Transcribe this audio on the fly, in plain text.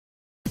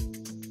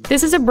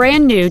This is a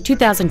brand new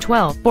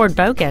 2012 Ford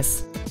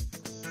Focus.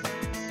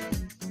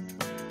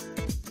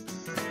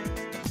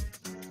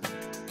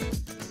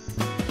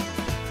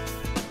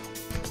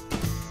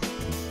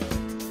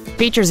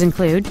 Features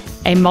include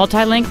a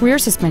multi-link rear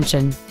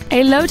suspension,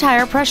 a low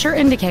tire pressure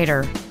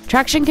indicator,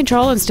 traction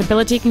control and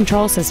stability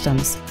control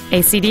systems,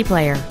 a CD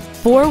player,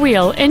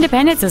 four-wheel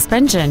independent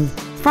suspension,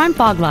 front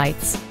fog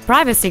lights,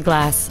 privacy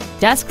glass,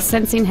 dusk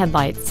sensing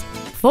headlights,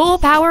 full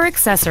power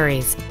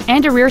accessories,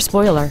 and a rear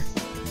spoiler.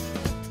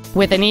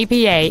 With an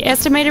EPA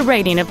estimated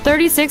rating of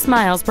 36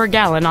 miles per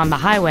gallon on the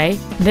highway,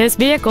 this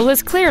vehicle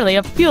is clearly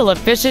a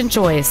fuel-efficient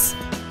choice.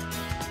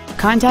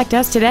 Contact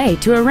us today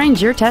to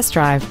arrange your test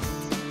drive.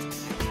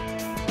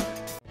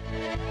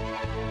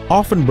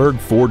 Auffenberg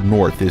Ford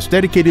North is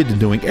dedicated to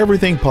doing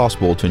everything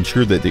possible to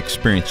ensure that the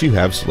experience you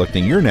have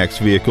selecting your next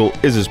vehicle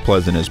is as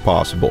pleasant as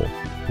possible.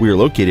 We are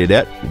located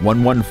at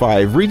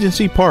 115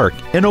 Regency Park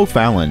in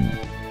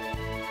O'Fallon.